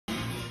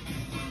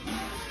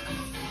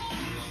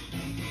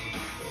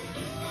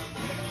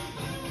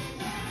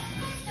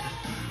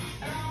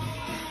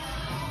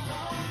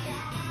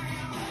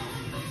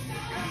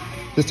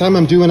This time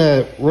I'm doing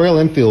a Royal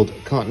Enfield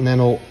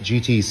Continental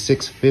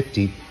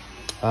GT650.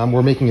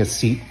 We're making a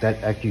seat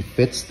that actually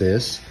fits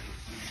this.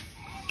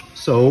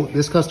 So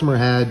this customer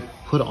had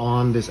put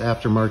on this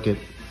aftermarket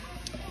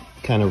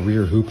kind of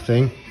rear hoop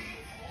thing.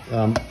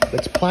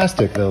 It's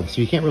plastic though,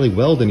 so you can't really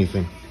weld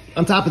anything.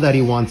 On top of that,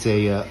 he wants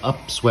a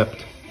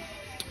upswept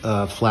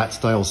flat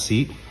style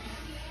seat.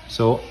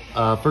 So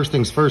first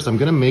things first, I'm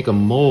gonna make a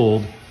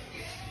mold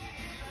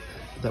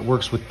that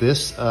works with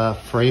this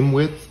frame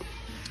width.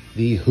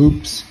 The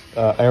hoops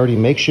I already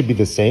make should be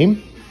the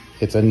same.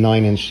 It's a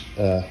 9-inch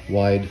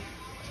wide.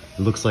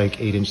 It looks like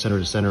 8-inch center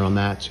to center on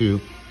that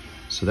too.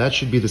 So that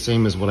should be the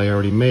same as what I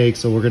already make.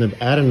 So we're gonna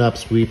add an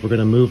upsweep. We're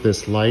gonna move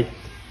this light.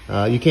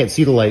 You can't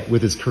see the light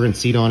with its current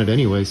seat on it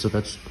anyway, so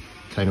that's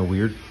kind of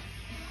weird.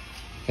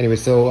 Anyway,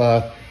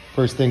 so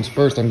first things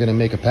first, I'm gonna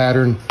make a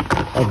pattern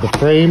of the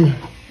frame.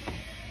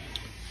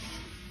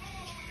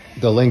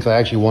 The length I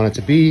actually want it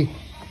to be.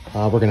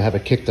 We're gonna have a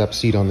kicked up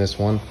seat on this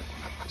one.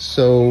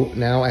 So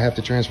now I have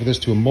to transfer this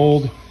to a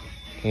mold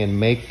and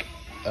make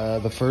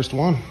the first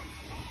one.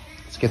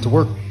 Let's get to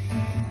work.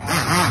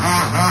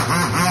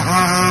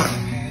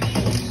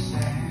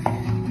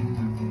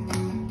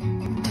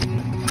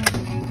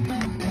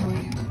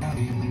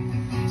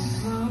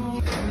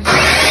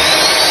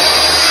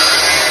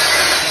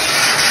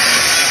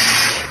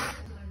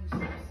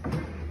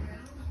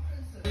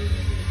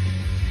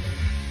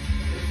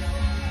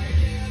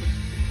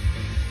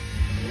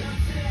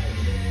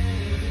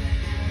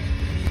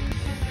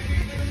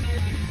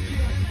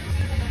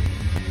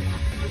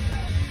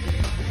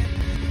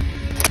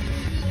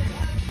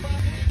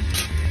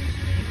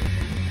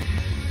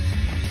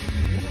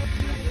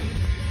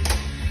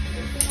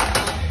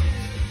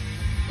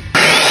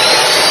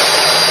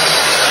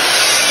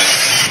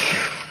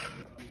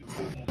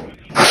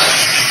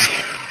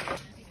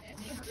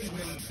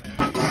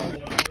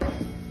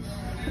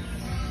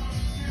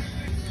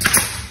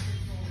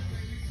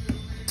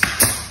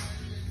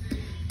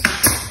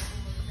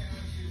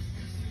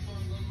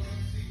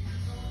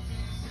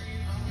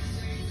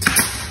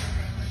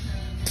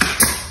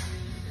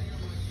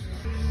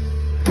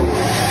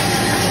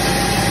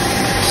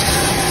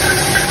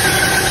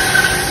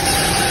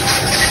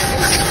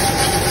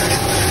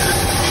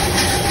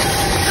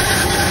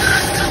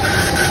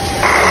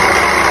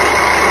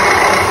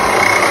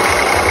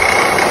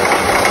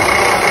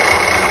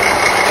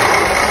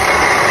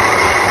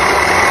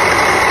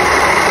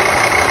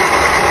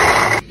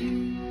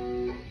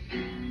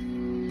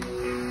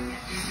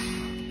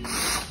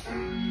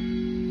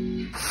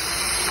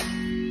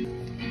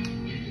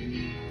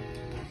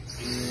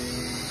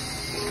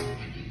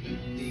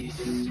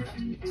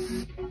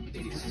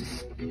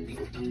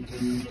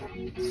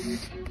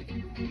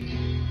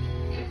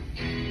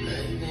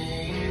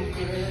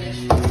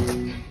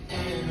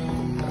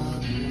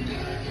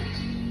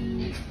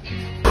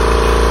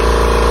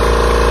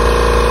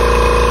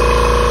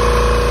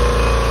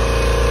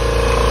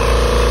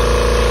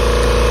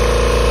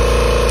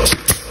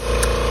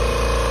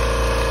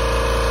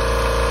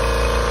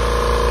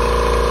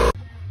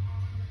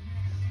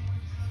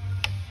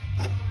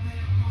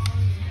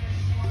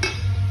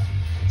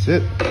 That's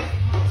it.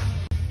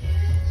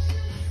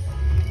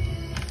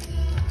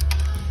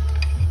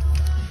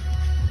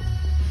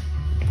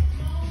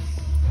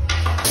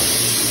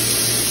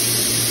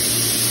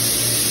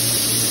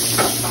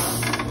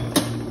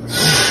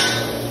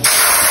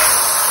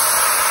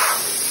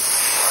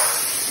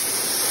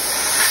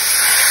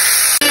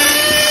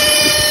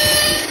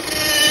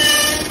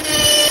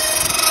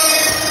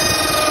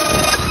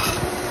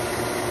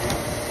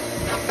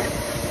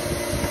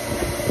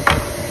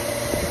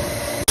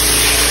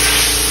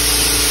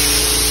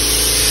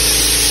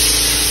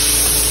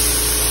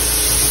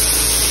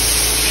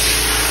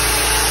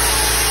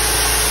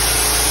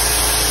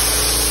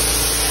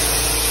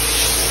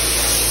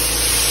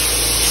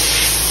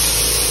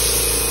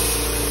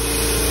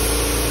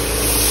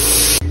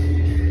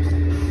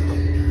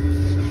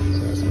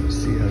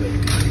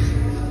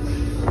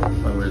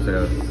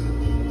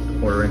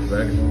 Quarter-inch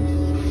back.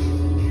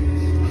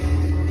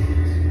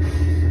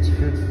 That's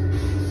good.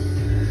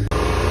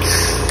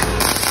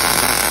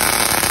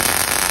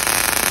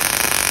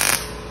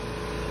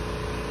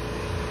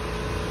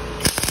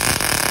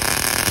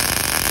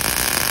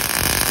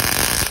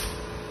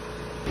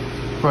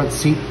 Front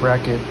seat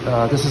bracket.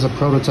 This is a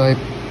prototype.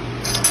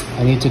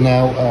 I need to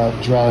now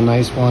draw a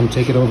nice one,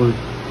 take it over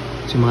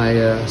to my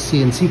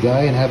CNC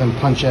guy and have him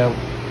punch out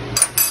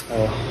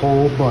a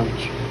whole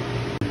bunch.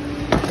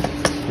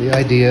 The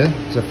idea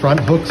is the front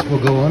hooks will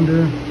go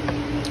under.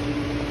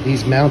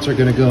 These mounts are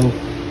going to go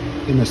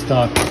in the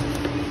stock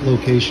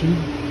location.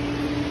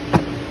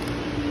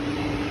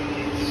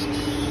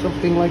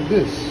 Something like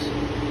this.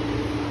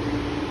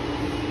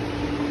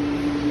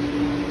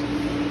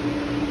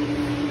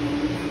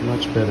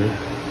 Much better.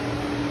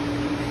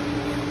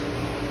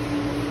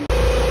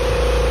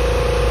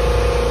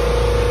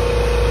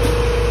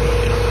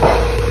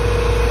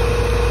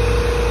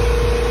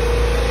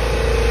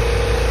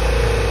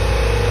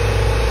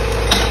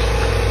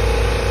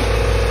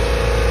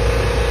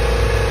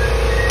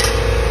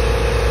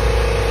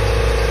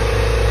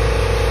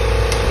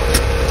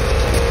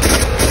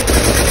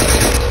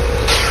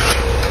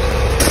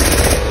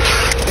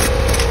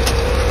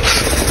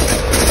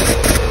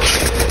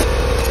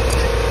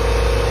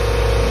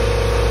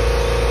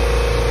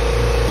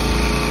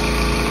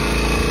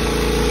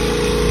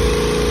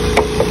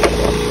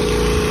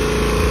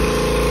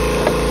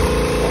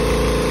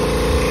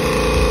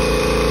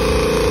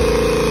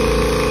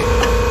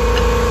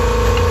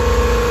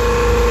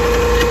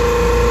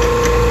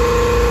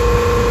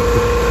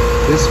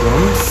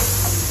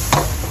 this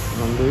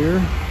one on there.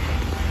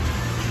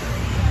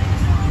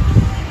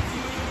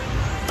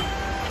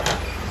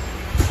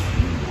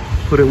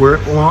 Put it where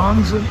it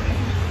belongs and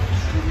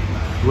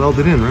weld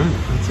it in, right?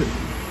 That's it.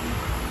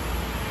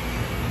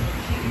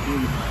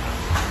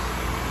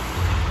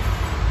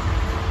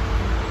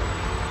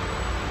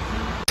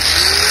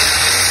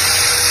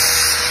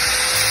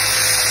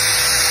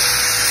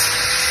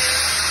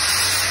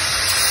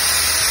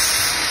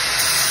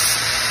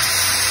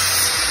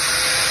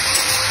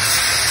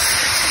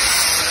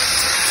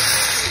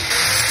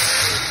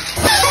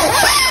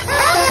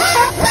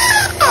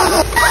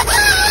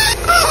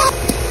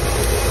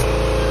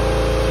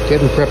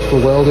 Getting prepped for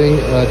welding,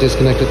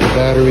 disconnected the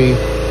battery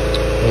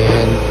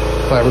and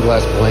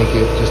fiberglass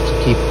blanket just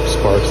to keep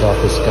sparks off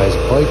this guy's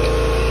bike.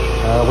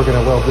 We're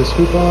gonna weld this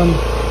hoop on,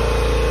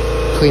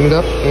 clean it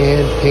up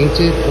and paint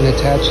it and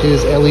attach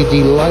his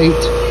LED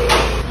light.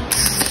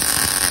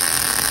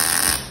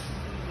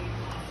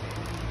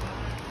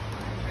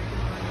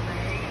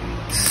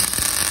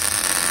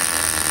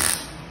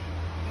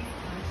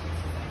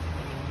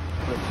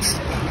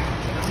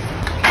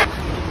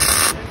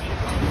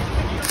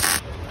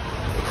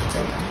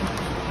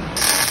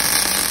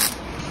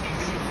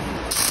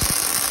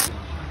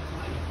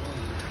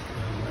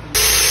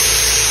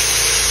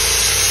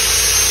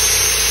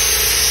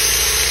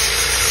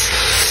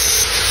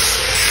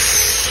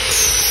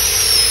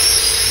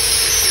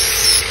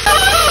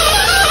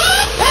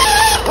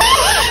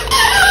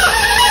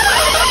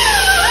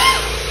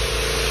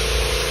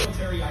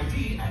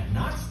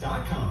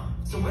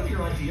 So whether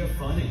your idea of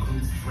fun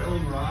includes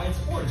thrilling rides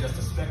or just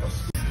a speck of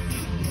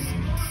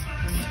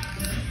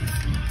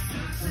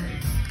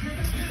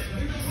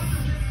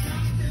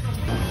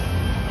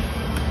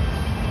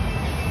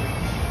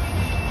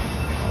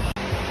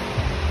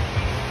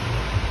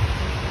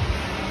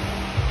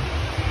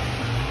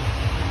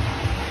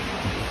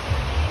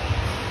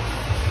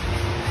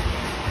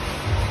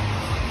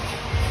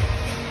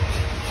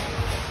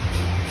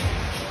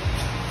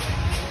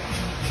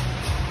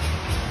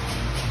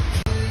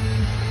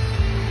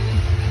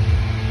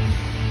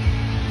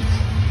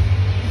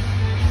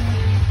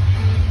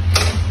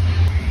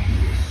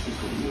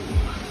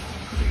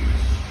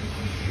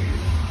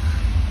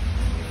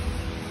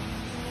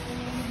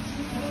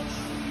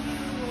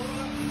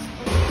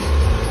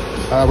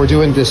we're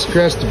doing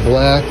distressed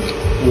black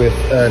with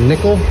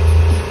nickel,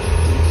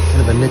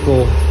 kind of a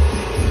nickel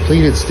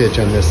pleated stitch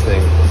on this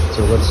thing.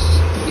 So let's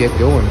get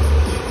going.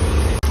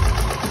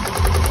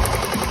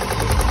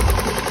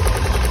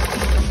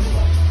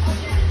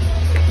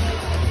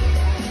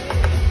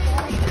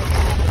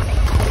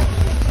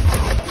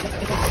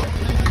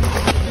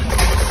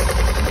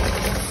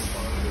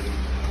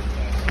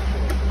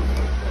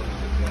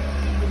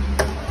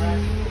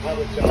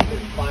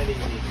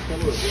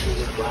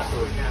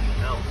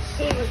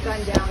 He was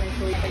gunned down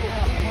until he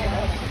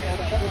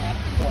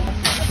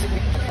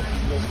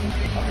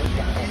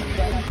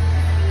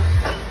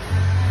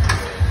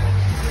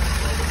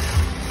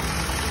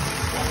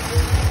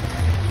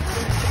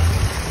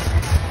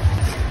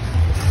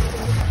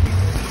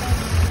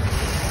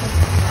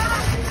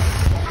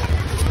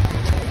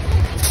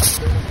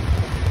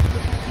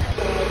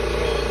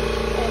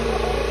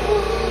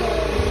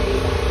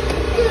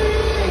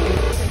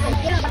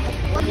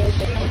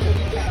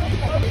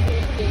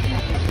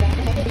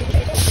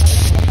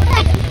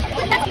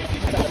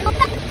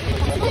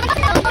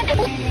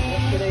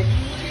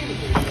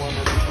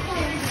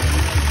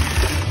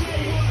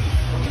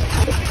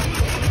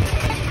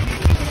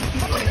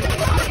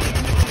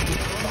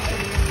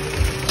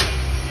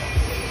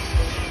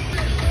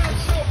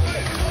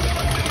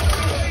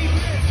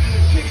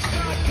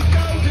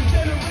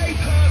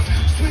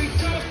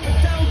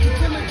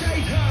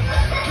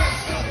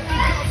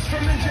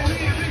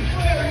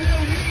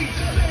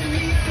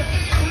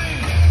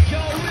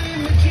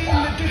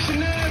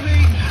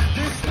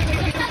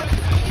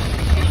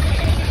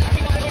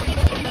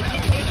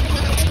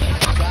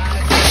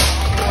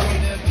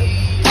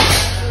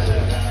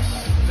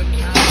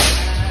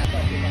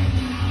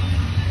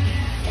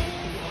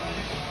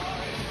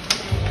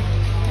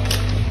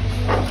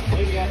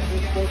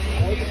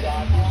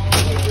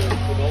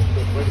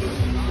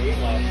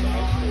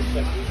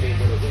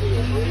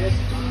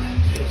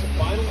It's a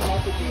final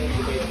opportunity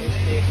to make his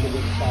case to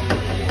win side of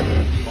the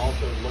game. He's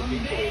also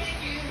looking for his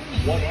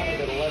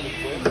 111th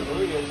win.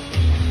 Urias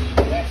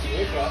next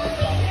with us.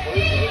 It's on the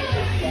first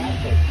position.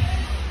 Jackson.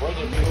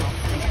 Further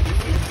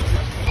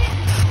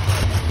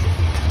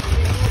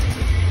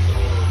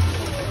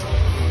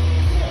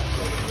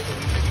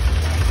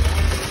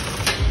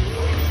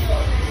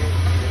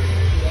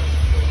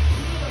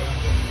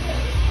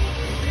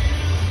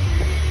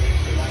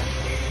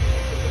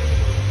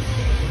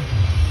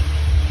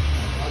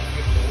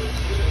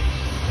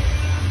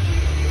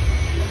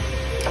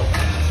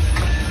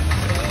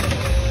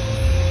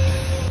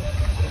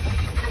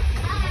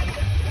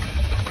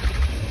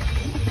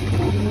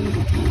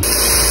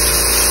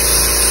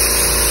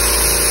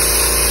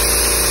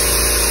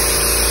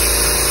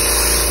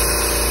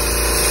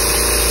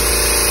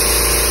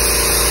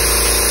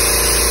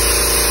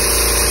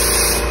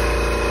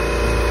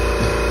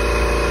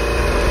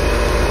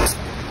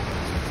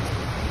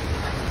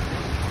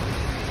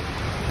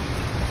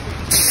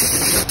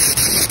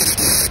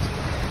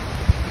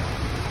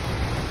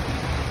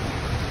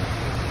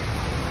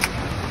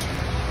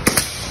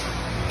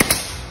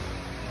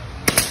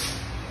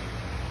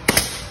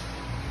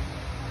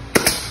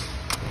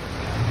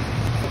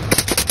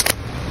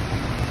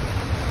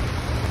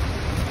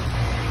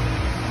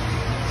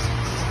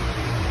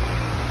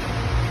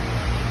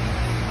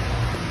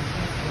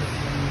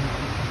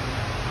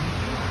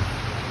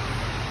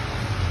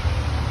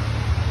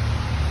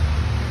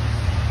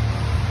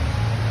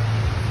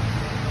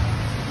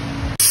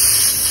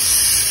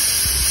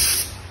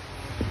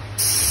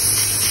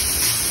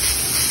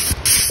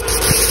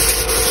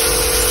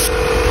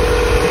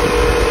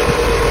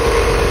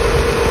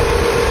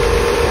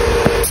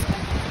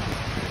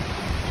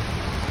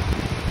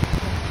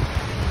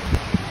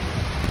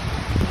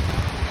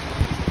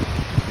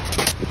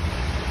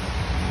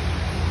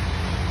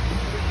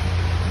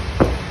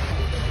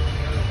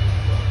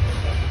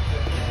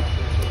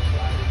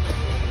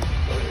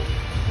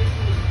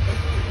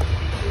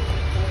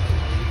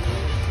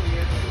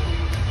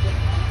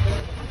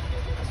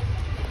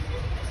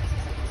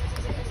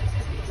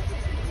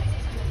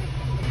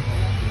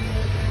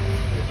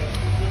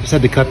Just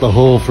had to cut the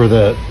hole for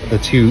the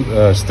two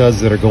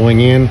studs that are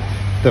going in.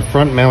 The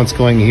front mount's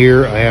going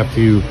here. I have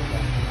to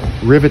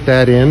rivet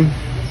that in.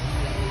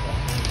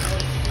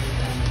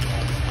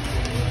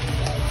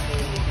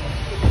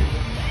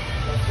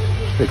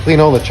 They clean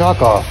all the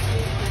chalk off.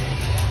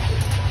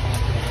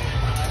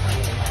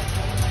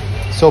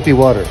 Soapy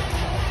water.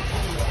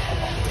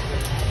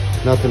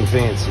 Nothing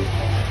fancy.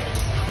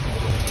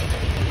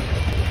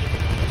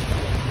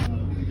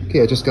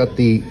 Okay, I just got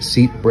the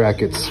seat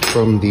brackets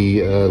from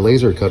the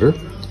laser cutter.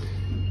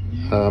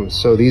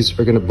 So these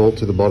are going to bolt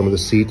to the bottom of the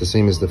seat, the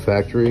same as the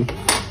factory.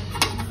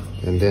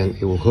 And then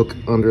it will hook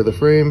under the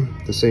frame,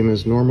 the same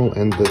as normal,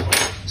 and the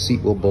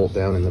seat will bolt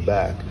down in the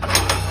back.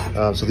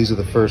 So these are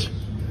the first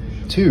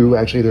two.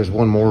 Actually, there's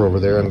one more over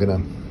there. I'm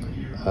going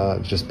to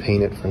just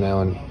paint it for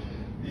now and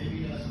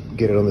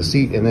get it on the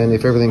seat. And then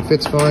if everything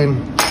fits fine,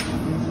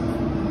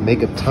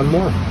 make a ton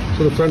more.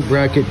 So the front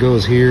bracket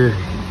goes here.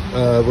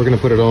 We're going to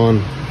put it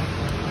on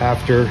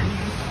after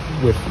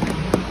with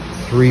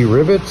 3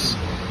 rivets.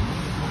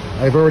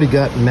 I've already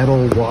got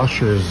metal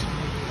washers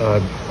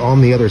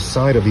on the other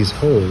side of these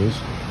holes.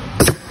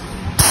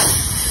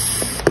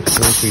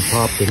 Once we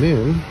pop them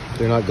in,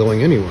 they're not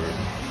going anywhere.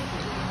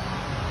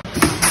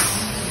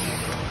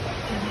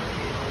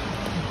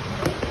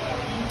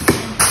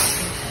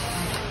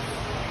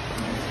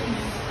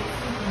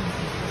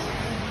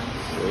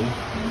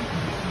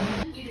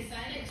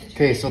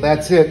 Okay, so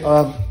that's it.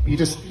 You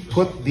just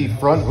put the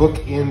front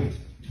hook in,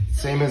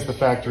 same as the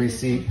factory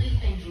seat.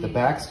 The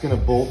back's gonna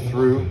bolt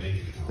through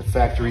the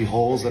factory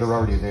holes that are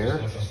already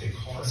there.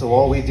 So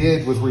all we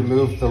did was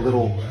remove the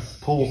little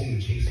pull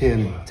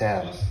pin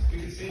tab.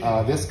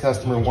 This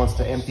customer wants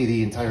to empty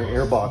the entire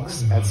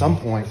airbox at some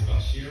point,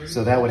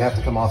 so that would have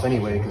to come off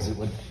anyway because it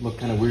would look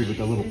kind of weird with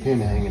the little pin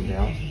hanging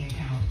down.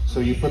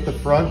 So you put the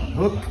front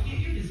hook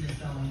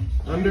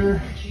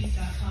under,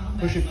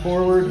 push it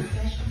forward,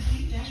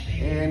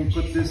 and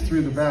put this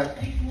through the back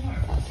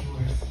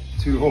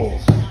 2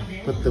 holes.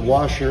 Put the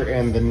washer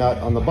and the nut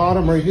on the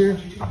bottom right here,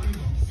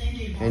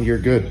 and you're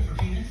good.